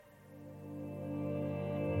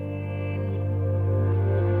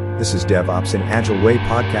This is DevOps in Agile Way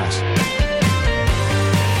podcast.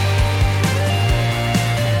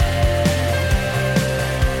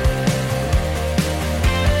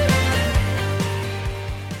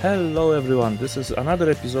 Hello everyone, this is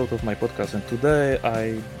another episode of my podcast, and today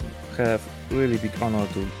I have really big honor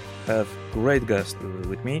to have great guest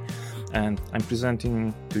with me, and I'm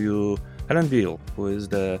presenting to you Helen Beal, who is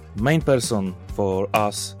the main person for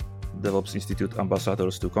us DevOps Institute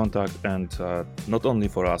ambassadors to contact, and not only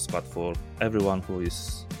for us but for everyone who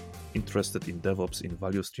is interested in DevOps, in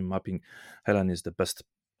value stream mapping. Helen is the best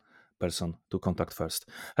person to contact first.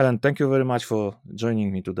 Helen, thank you very much for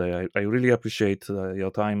joining me today. I really appreciate your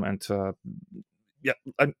time, and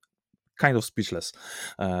I'm kind of speechless.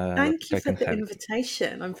 Thank you for the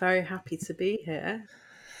invitation. I'm very happy to be here.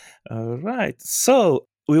 All right. So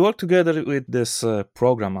we work together with this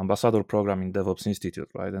program, ambassador program in DevOps Institute,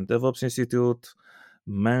 right? And DevOps Institute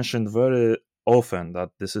mentioned very often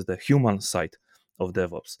that this is the human side of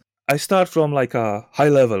DevOps. I start from like a high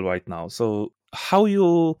level right now. So how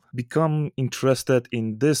you become interested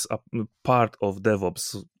in this part of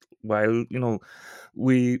DevOps? While,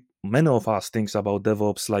 many of us thinks about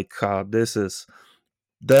DevOps like this is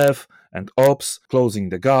Dev and Ops, closing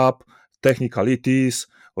the gap, technicalities,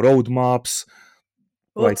 roadmaps.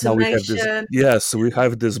 Right now we have this. Yes, we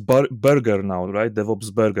have this burger now, right?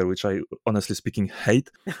 DevOps burger, which I honestly speaking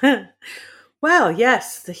hate. Well,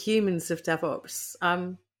 yes, the humans of DevOps.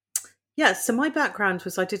 So my background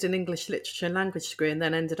was I did an English literature and language degree and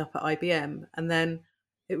then ended up at IBM. And then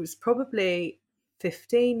it was probably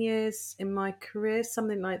 15 years in my career,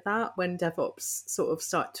 something like that, when DevOps sort of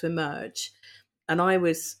started to emerge. And I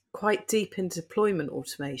was quite deep in deployment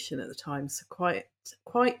automation at the time, so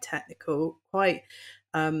quite technical, quite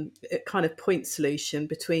a kind of point solution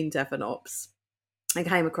between Dev and Ops. I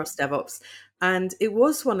came across DevOps, and it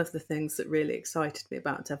was one of the things that really excited me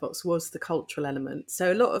about DevOps was the cultural element.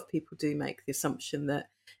 So a lot of people do make the assumption that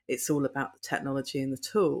it's all about the technology and the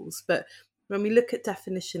tools. But when we look at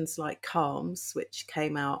definitions like CALMS, which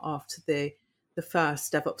came out after the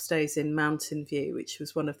first DevOps days in Mountain View, which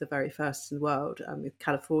was one of the very first in the world with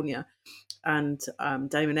California, and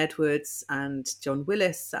Damon Edwards and John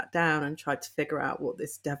Willis sat down and tried to figure out what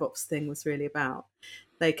this DevOps thing was really about.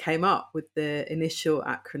 They came up with the initial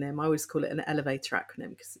acronym. I always call it an elevator acronym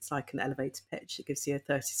because it's like an elevator pitch. It gives you a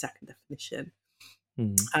 30-second definition.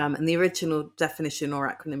 And the original definition or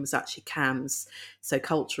acronym was actually CAMS, so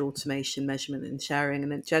Culture, Automation, Measurement and Sharing.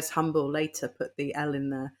 And then Jez Humble later put the L in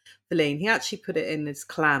there for lean. He actually put it in as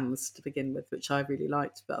CLAMS to begin with, which I really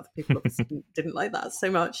liked, but other people obviously didn't like that so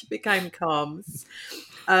much. It became CALMS,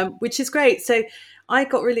 which is great. So I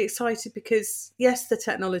got really excited because, yes, the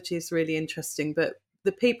technology is really interesting, but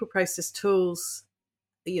the people, process, tools,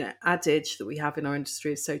 adage that we have in our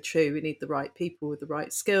industry is so true. We need the right people with the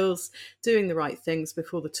right skills, doing the right things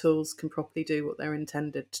before the tools can properly do what they're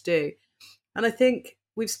intended to do. And I think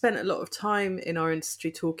we've spent a lot of time in our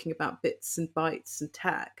industry talking about bits and bytes and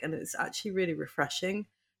tech, and it's actually really refreshing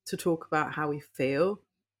to talk about how we feel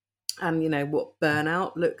and, what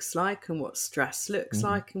burnout looks like and what stress looks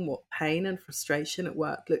like and what pain and frustration at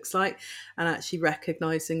work looks like, and actually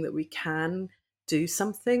recognizing that we can do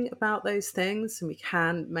something about those things and we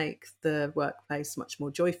can make the workplace much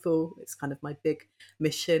more joyful. It's kind of my big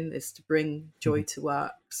mission, is to bring joy to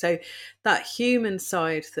work. So that human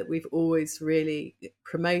side that we've always really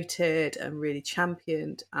promoted and really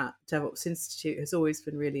championed at DevOps Institute has always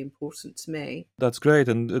been really important to me. That's great,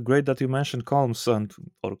 and great that you mentioned CALMS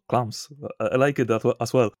or CLAMS. I like it that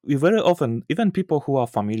as well. We very often, even people who are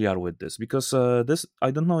familiar with this, because this,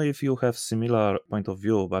 I don't know if you have similar point of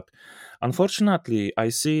view, but unfortunately, I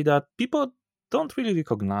see that people don't really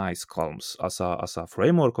recognize CALMS as a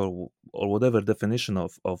framework or whatever definition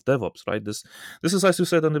of DevOps, right? This is, as you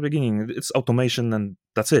said in the beginning, it's automation and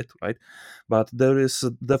that's it, right? But there is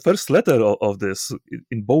the first letter of this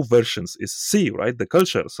in both versions is C, right? The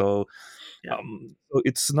culture. So, so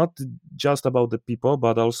it's not just about the people,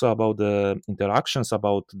 but also about the interactions,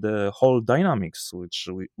 about the whole dynamics,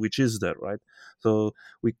 which is there, right? So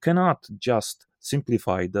we cannot just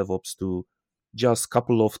simplify DevOps to just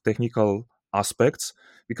couple of technical aspects,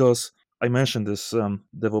 because I mentioned this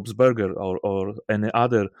DevOps burger or any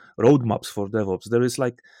other roadmaps for DevOps. There is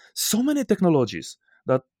like so many technologies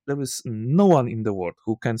that there is no one in the world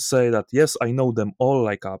who can say that, yes, I know them all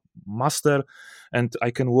like a master and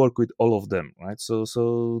I can work with all of them, right?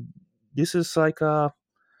 So this is like the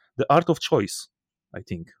art of choice, I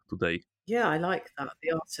think, today. Yeah, I like that,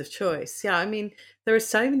 the art of choice. Yeah, I mean, there are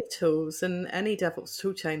so many tools and any DevOps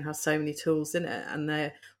toolchain has so many tools in it, and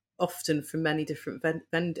they're often from many different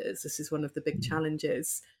vendors. This is one of the big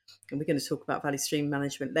challenges. And we're going to talk about value stream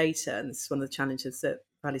management later. And this is one of the challenges that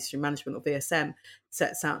value stream management, or VSM,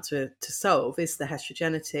 sets out to solve, is the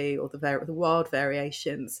heterogeneity or the wild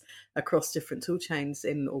variations across different tool chains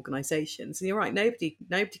in organizations. And you're right, nobody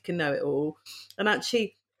can know it all. And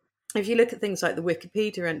actually, if you look at things like the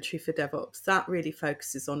Wikipedia entry for DevOps, that really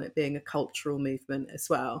focuses on it being a cultural movement as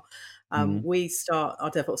well. We start our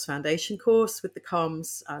DevOps Foundation course with the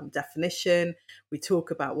comms definition. We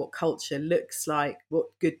talk about what culture looks like,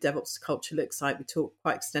 what good DevOps culture looks like. We talk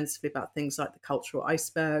quite extensively about things like the cultural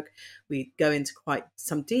iceberg. We go into quite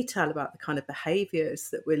some detail about the kind of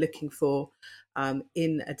behaviors that we're looking for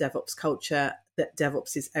in a DevOps culture, that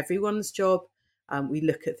DevOps is everyone's job. We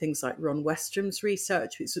look at things like Ron Westrom's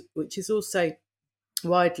research, which is also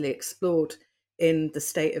widely explored in the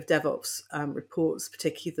State of DevOps reports,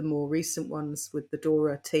 particularly the more recent ones with the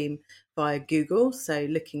DORA team via Google. So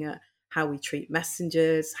looking at how we treat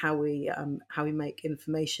messengers, how we make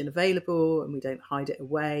information available and we don't hide it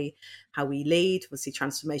away, how we lead. Obviously,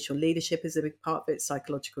 transformational leadership is a big part of it.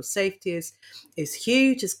 Psychological safety is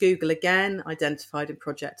huge, as Google again identified in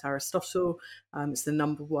Project Aristotle. It's the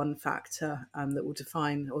number one factor that will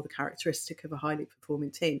define, or the characteristic of, a highly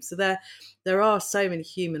performing team. So there are so many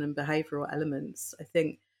human and behavioural elements. I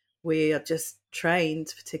think we are just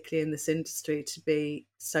trained, particularly in this industry, to be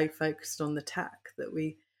so focused on the tech that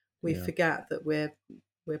we forget that we're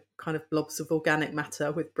kind of blobs of organic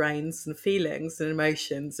matter with brains and feelings and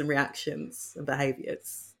emotions and reactions and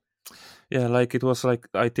behaviors. Yeah, like it was like,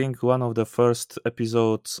 I think, one of the first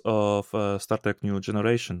episodes of Star Trek New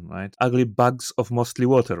Generation, right? Ugly bugs of mostly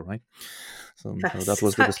water, right? So Yes, that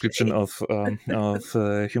was the description of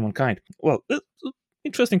humankind. Well,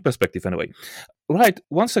 interesting perspective anyway. Right,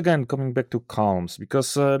 once again, coming back to calms,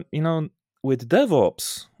 because, with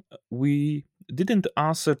DevOps, we didn't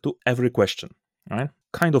answer to every question, right?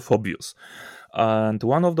 Kind of obvious. And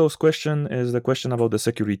one of those questions is the question about the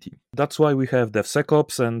security. That's why we have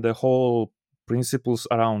DevSecOps and the whole principles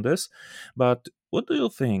around this. But what do you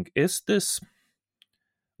think? Is this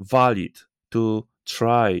valid to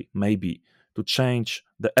try maybe to change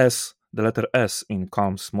the letter S in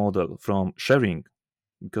Calm's model from sharing?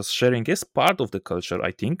 Because sharing is part of the culture,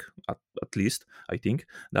 I think, at least I think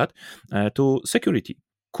that, to security.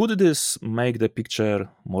 Could this make the picture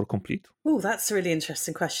more complete? Oh, that's a really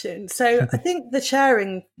interesting question. So I think the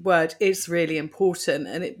sharing word is really important,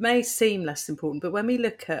 and it may seem less important, but when we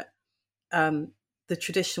look at the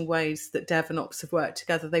traditional ways that Dev and Ops have worked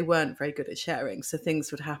together, they weren't very good at sharing. So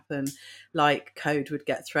things would happen like code would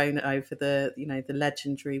get thrown over the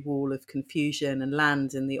legendary wall of confusion and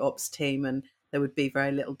land in the Ops team, and there would be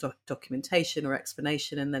very little documentation or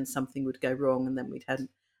explanation, and then something would go wrong, and then we'd have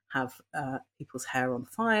people's hair on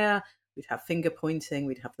fire, we'd have finger pointing,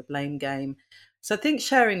 we'd have the blame game. So I think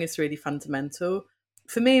sharing is really fundamental.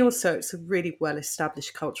 For me also, it's a really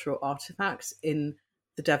well-established cultural artifact in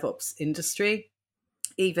the DevOps industry.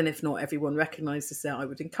 Even if not everyone recognises that, I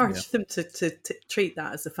would encourage them to treat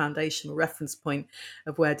that as a foundational reference point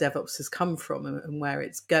of where DevOps has come from and where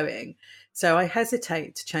it's going. So I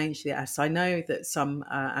hesitate to change the S. I know that some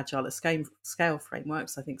agile at scale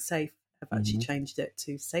frameworks, I think SAFe, have actually changed it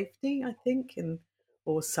to safety, I think,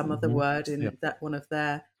 or some other word in that one of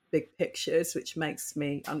their big pictures, which makes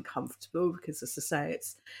me uncomfortable because, as I say,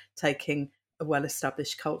 it's taking a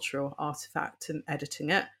well-established cultural artifact and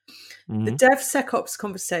editing it. The DevSecOps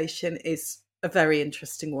conversation is a very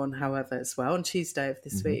interesting one, however, as well. On Tuesday of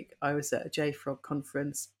this week, I was at a JFrog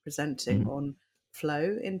conference presenting on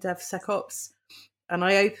flow in DevSecOps. And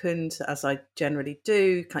I opened, as I generally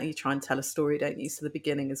do, you try and tell a story, don't you? So the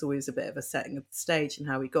beginning is always a bit of a setting of the stage and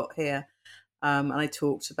how we got here. And I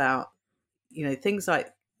talked about, things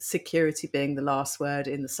like security being the last word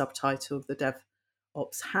in the subtitle of the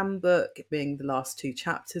DevOps Handbook, being the last two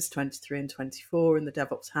chapters, 23 and 24 in the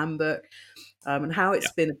DevOps Handbook, and how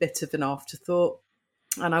it's been a bit of an afterthought.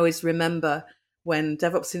 And I always remember when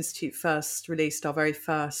DevOps Institute first released our very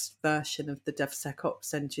first version of the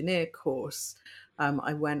DevSecOps Engineer course,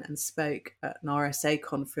 I went and spoke at an RSA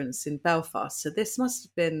conference in Belfast. So this must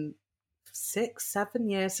have been 6-7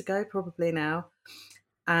 years ago, probably now.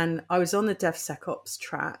 And I was on the DevSecOps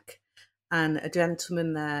track, and a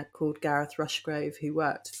gentleman there called Gareth Rushgrove, who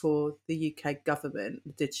worked for the UK government,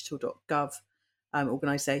 the digital.gov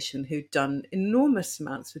organisation, who'd done enormous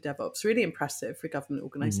amounts with DevOps, really impressive for a government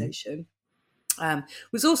organisation,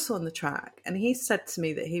 was also on the track. And he said to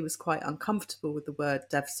me that he was quite uncomfortable with the word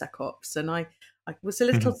DevSecOps. And I was a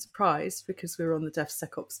little surprised because we were on the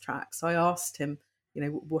DevSecOps track. So I asked him,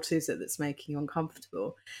 what is it that's making you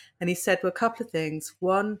uncomfortable? And he said, well, a couple of things.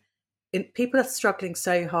 One, people are struggling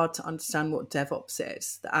so hard to understand what DevOps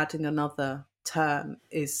is that adding another term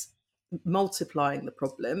is multiplying the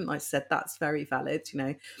problem. I said that's very valid.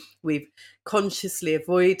 We've consciously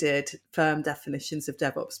avoided firm definitions of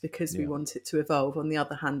DevOps because we Yeah. want it to evolve. On the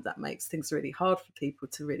other hand, that makes things really hard for people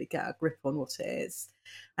to really get a grip on what it is.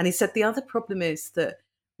 And he said the other problem is that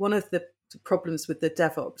one of the problems with the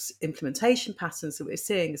DevOps implementation patterns that we're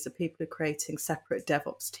seeing is that people are creating separate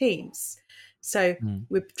DevOps teams. So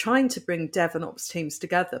we're trying to bring Dev and Ops teams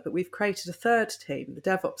together, but we've created a third team, the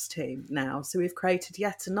DevOps team now. So we've created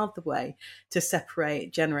yet another way to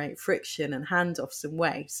separate, generate friction and handoffs and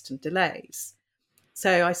waste and delays.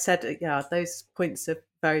 So I said, yeah, those points are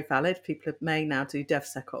very valid. People may now do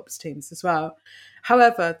DevSecOps teams as well.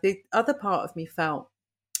 However, the other part of me felt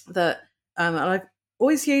that, and I've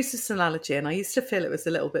always used this analogy, and I used to feel it was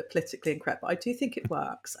a little bit politically incorrect, but I do think it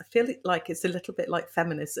works. I feel like it's a little bit like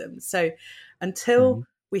feminism. So until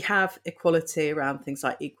we have equality around things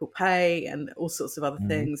like equal pay and all sorts of other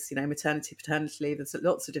things, maternity, paternity leave, there's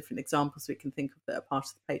lots of different examples we can think of that are part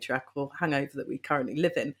of the patriarchal hangover that we currently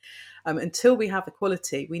live in. Until we have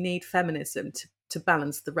equality, we need feminism to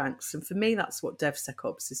balance the ranks. And for me, that's what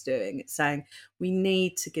DevSecOps is doing. It's saying we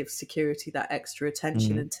need to give security that extra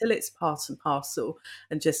attention until it's part and parcel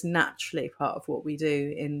and just naturally part of what we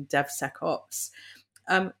do in DevSecOps.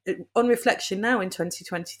 On reflection now in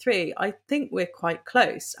 2023, I think we're quite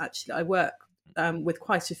close. Actually, I work with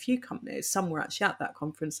quite a few companies. Some were actually at that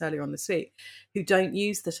conference earlier on this week who don't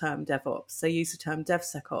use the term DevOps. They use the term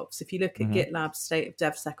DevSecOps. If you look at GitLab's State of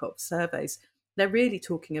DevSecOps surveys, they're really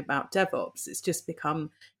talking about DevOps. It's just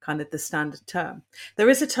become kind of the standard term. There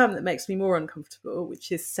is a term that makes me more uncomfortable, which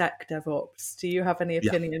is SecDevOps. Do you have any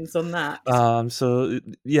opinions on that? That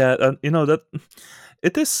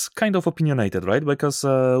it is kind of opinionated, right? Because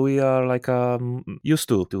we are like used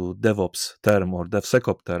to DevOps term or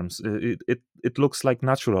DevSecOps terms. It looks like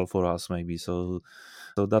natural for us, maybe. So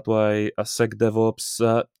that's why a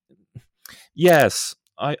SecDevOps. Yes,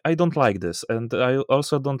 I don't like this, and I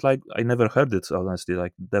also don't like. I never heard it honestly,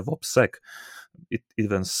 like DevOps Sec. It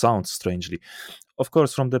even sounds strangely. Of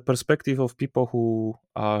course, from the perspective of people who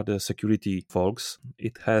are the security folks,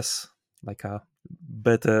 it has like a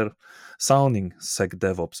better sounding Sec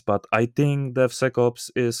DevOps. But I think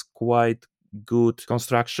DevSecOps is quite good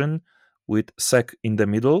construction with Sec in the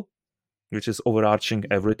middle, which is overarching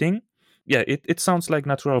everything. Yeah, it sounds like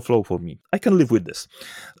natural flow for me. I can live with this.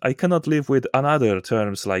 I cannot live with another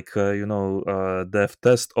terms like dev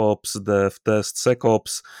test ops, dev test sec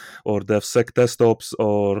ops, or dev sec test ops,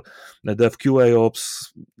 or dev QA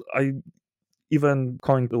ops. I even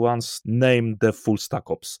coined once name dev full stack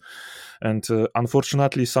ops, and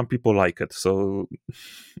unfortunately some people like it. So,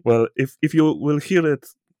 well, if you will hear it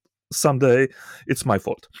someday, it's my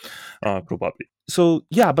fault, probably. So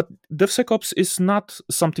yeah, but DevSecOps is not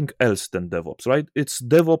something else than DevOps, right? It's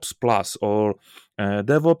DevOps plus, or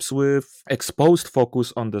DevOps with exposed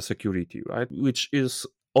focus on the security, right? Which is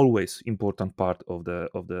always important part of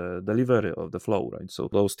the delivery of the flow, right? So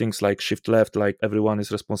those things like shift left, like everyone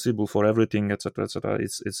is responsible for everything, etc.,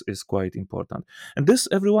 is quite important. And this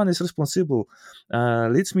everyone is responsible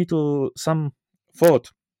leads me to some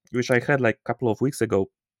thought which I had like a couple of weeks ago.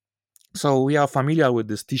 So we are familiar with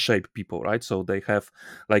these T-shaped people, right? So they have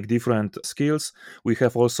like different skills. We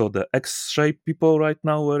have also the X-shaped people right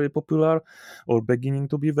now, very popular or beginning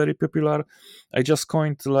to be very popular. I just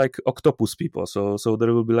coined like octopus people. So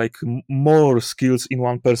there will be like more skills in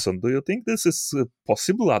one person. Do you think this is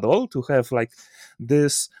possible at all to have like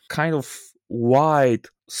this kind of wide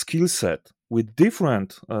skill set with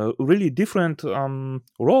different, really different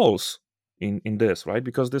roles in this, right?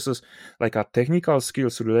 Because this is like a technical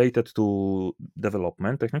skills related to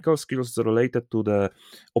development, technical skills related to the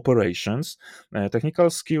operations, technical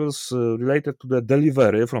skills related to the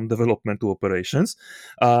delivery from development to operations,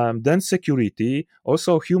 then security,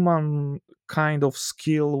 also human kind of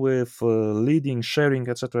skill with leading, sharing,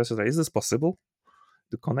 etc., etc. Is this possible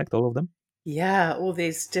to connect all of them? Yeah, all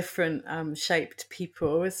these different shaped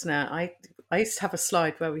people, isn't it? I used to have a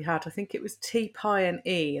slide where we had, I think it was T, pi, and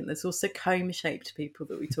E, and there's also comb-shaped people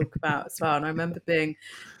that we talk about as well. And I remember being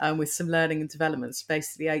with some learning and developments,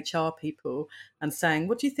 basically HR people, and saying,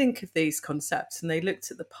 "What do you think of these concepts?" And they looked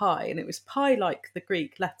at the pi, and it was pi like the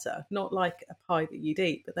Greek letter, not like a pie that you'd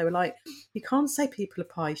eat. But they were like, "You can't say people are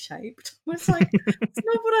pie-shaped." I was like, "It's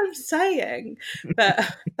not what I'm saying,"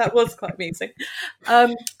 but that was quite amusing.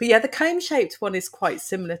 But yeah, the comb-shaped one is quite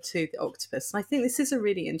similar to the octopus. And I think this is a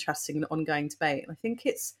really interesting and ongoing debate. And I think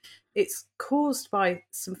it's caused by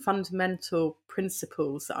some fundamental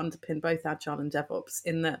principles that underpin both Agile and DevOps,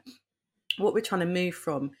 in that what we're trying to move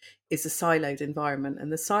from is a siloed environment,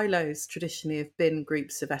 and the silos traditionally have been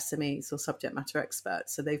groups of SMEs or subject matter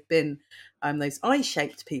experts. So they've been those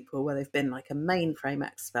eye-shaped people where they've been like a mainframe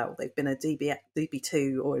expert, or they've been a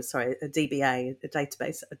DB2, or sorry, a DBA, a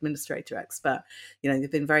database administrator expert. They've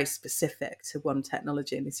been very specific to one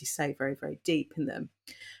technology, and as you say, very, very deep in them.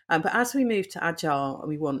 But as we move to Agile and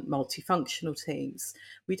we want multifunctional teams,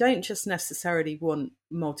 we don't just necessarily want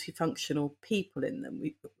multifunctional people in them.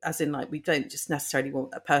 We don't just necessarily want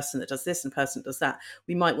a person that does this and a person that does that.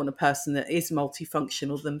 We might want a person that is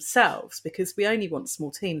multifunctional themselves, because we only want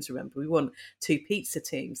small teams, remember. We want 2 pizza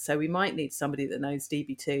teams. So we might need somebody that knows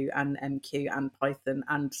DB2 and MQ and Python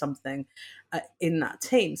and something in that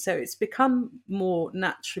team. So it's become more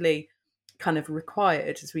naturally kind of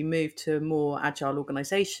required as we move to a more agile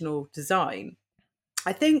organizational design.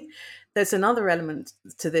 I think there's another element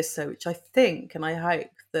to this, though, which I think and I hope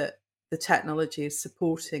that the technology is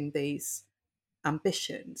supporting these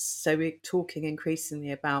ambitions. So we're talking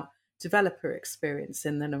increasingly about developer experience,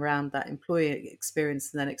 and then around that employee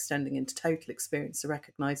experience, and then extending into total experience, so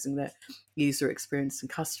recognizing that user experience and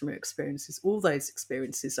customer experiences, all those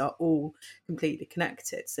experiences are all completely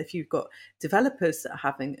connected. So if you've got developers that are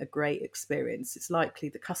having a great experience, it's likely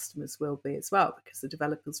the customers will be as well, because the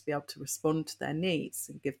developers will be able to respond to their needs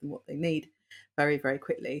and give them what they need very, very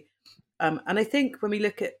quickly. And I think when we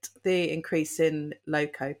look at the increase in low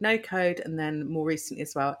code, no code, and then more recently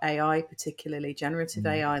as well, AI, particularly generative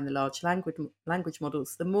AI and the large language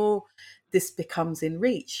models, the more this becomes in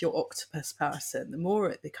reach, your octopus person, the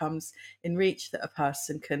more it becomes in reach that a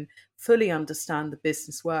person can fully understand the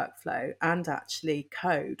business workflow and actually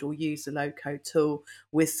code or use a low code tool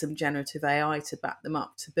with some generative AI to back them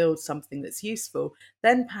up to build something that's useful,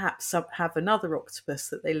 then perhaps have another octopus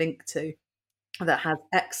that they link to that has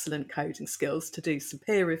excellent coding skills to do some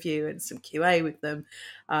peer review and some QA with them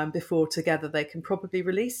before together they can probably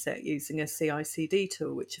release it using a CI/CD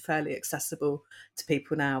tool, which are fairly accessible to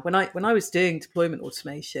people now. When I was doing deployment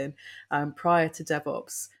automation prior to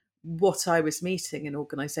DevOps, what I was meeting in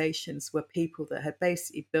organizations were people that had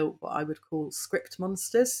basically built what I would call script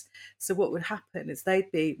monsters. So what would happen is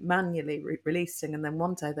they'd be manually releasing, and then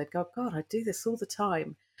one day they'd go, God, I do this all the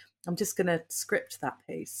time. I'm just going to script that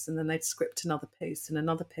piece. And then they'd script another piece and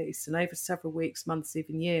another piece. And over several weeks, months,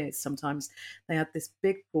 even years, sometimes they had this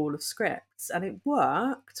big ball of scripts. And it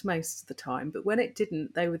worked most of the time. But when it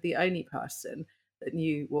didn't, they were the only person that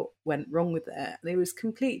knew what went wrong with it. And it was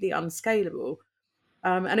completely unscalable.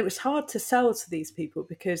 And it was hard to sell to these people,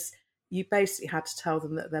 because you basically had to tell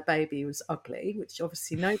them that their baby was ugly, which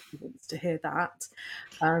obviously nobody wants to hear that.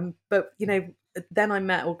 But then I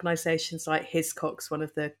met organisations like Hiscox, one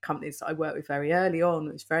of the companies that I worked with very early on.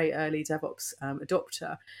 It was very early DevOps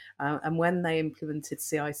adopter. And when they implemented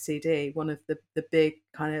CI/CD, one of the big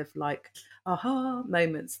kind of like aha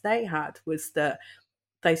moments they had was that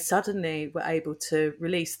they suddenly were able to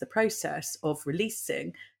release the process of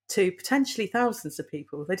releasing to potentially thousands of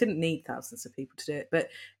people. They didn't need thousands of people to do it, but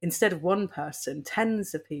instead of one person,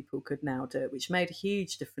 tens of people could now do it, which made a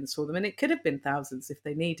huge difference for them. And it could have been thousands if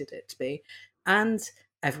they needed it to be. And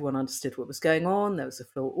everyone understood what was going on. There was a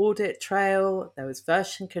full audit trail. There was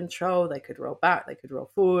version control. They could roll back. They could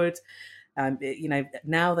roll forward.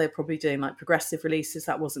 Now they're probably doing like progressive releases.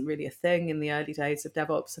 That wasn't really a thing in the early days of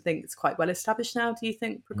DevOps. I think it's quite well established now. Do you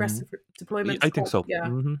think progressive deployments? I think so.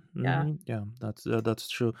 Yeah. Yeah, that's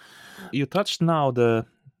true. You touched now the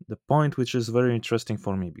point which is very interesting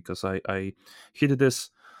for me, because I hit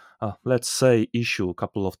this let's say issue a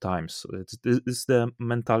couple of times. It's the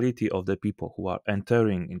mentality of the people who are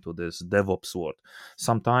entering into this DevOps world.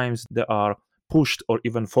 Sometimes they are pushed or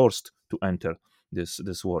even forced to enter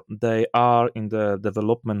this world. They are in the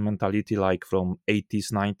development mentality like from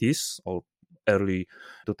 80s, 90s or early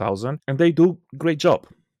 2000, and they do great job.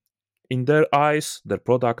 In their eyes, their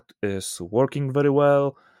product is working very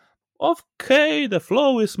well. Okay, the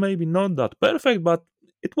flow is maybe not that perfect, but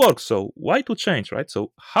it works, so why to change, right?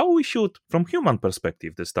 So how we should, from human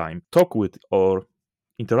perspective this time, talk with or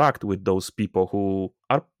interact with those people who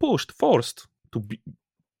are forced to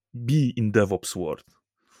be in DevOps world?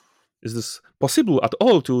 Is this possible at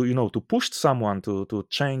all to push someone to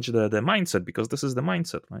change the mindset? Because this is the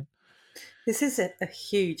mindset, right? This is a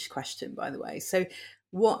huge question, by the way. So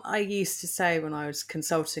what I used to say when I was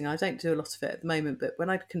consulting, I don't do a lot of it at the moment, but when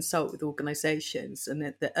I'd consult with organisations, and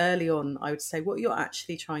the early on, I would say what you're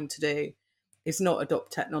actually trying to do is not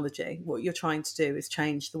adopt technology. What you're trying to do is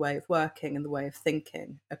change the way of working and the way of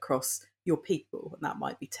thinking across your people. And that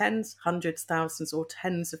might be tens, hundreds, thousands, or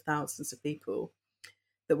tens of thousands of people,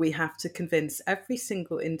 that we have to convince every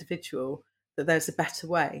single individual that there's a better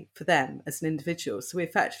way for them as an individual. So we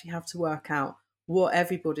effectively have to work out what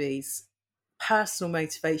everybody's personal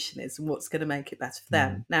motivation is and what's going to make it better for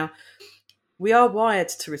them. Now, we are wired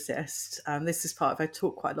to resist. This is part of, I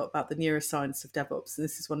talk quite a lot about the neuroscience of DevOps, and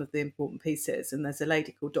this is one of the important pieces. And there's a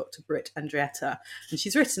lady called Dr. Britt Andrietta, and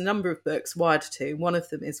she's written a number of books, Wired to. One of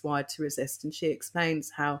them is Wired to Resist, and she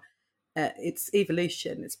explains how it's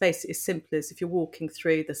evolution. It's basically as simple as if you're walking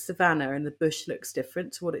through the savannah and the bush looks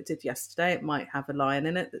different to what it did yesterday. It might have a lion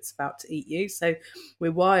in it that's about to eat you. So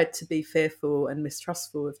we're wired to be fearful and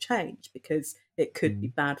mistrustful of change because it could be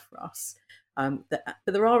bad for us. But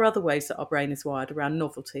there are other ways that our brain is wired around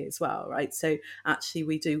novelty as well, right? So actually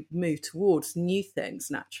we do move towards new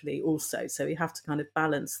things naturally also. So we have to kind of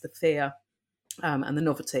balance the fear and the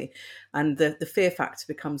novelty, and the fear factor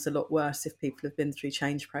becomes a lot worse if people have been through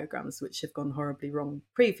change programs which have gone horribly wrong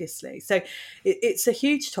previously. So it's a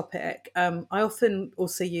huge topic. I often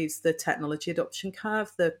also use the technology adoption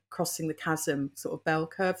curve, the crossing the chasm sort of bell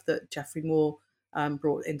curve that Geoffrey Moore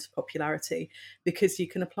brought into popularity, because you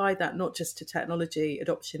can apply that not just to technology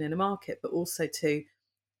adoption in a market, but also to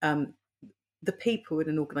the people in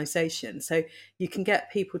an organization. So you can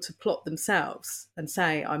get people to plot themselves and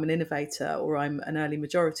say, I'm an innovator or I'm an early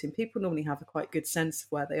majority. And people normally have a quite good sense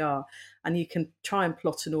of where they are. And you can try and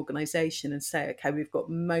plot an organization and say, okay, we've got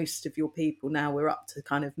most of your people. Now we're up to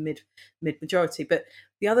kind of mid majority. But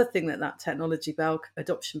the other thing that technology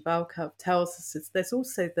adoption bell curve tells us is there's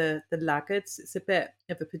also the laggards. It's a bit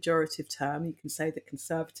of a pejorative term. You can say the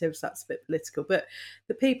conservatives, that's a bit political. But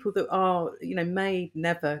the people that are, may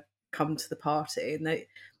never come to the party, and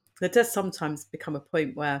there does sometimes become a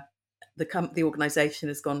point where the organisation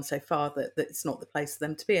has gone so far that it's not the place for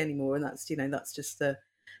them to be anymore, and that's just a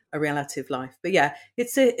reality of life. But yeah,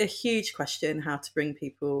 it's a huge question how to bring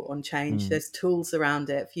people on change. There's tools around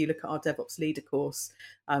it. If you look at our DevOps leader course,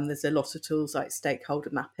 there's a lot of tools like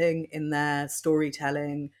stakeholder mapping in there,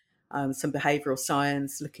 storytelling, some behavioural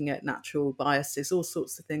science, looking at natural biases, all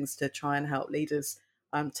sorts of things to try and help leaders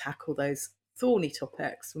tackle those thorny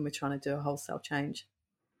topics when we're trying to do a wholesale change.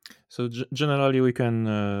 So generally we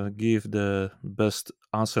can give the best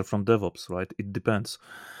answer from DevOps, right? It depends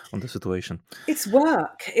on the situation. It's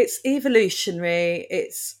work. It's evolutionary.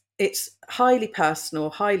 It's highly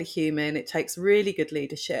personal, highly human. It takes really good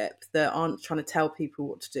leadership that aren't trying to tell people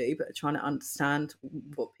what to do, but are trying to understand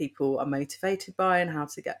what people are motivated by and how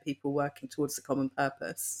to get people working towards a common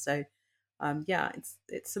purpose. So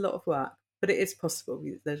it's a lot of work. But it is possible.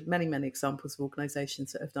 There's many, many examples of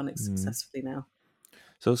organizations that have done it successfully now.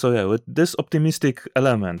 So yeah, with this optimistic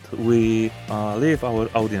element, we leave our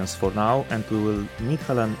audience for now, and we will meet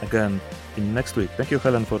Helen again in next week. Thank you,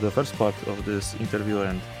 Helen, for the first part of this interview,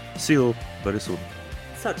 and see you very soon.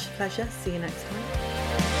 Such a pleasure. See you next time.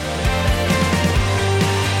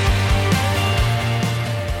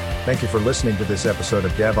 Thank you for listening to this episode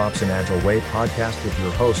of DevOps and Agile Way podcast with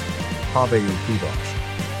your host, Pawel.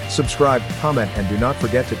 Subscribe, comment, and do not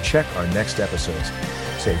forget to check our next episodes.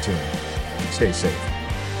 Stay tuned. Stay safe.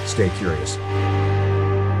 Stay curious.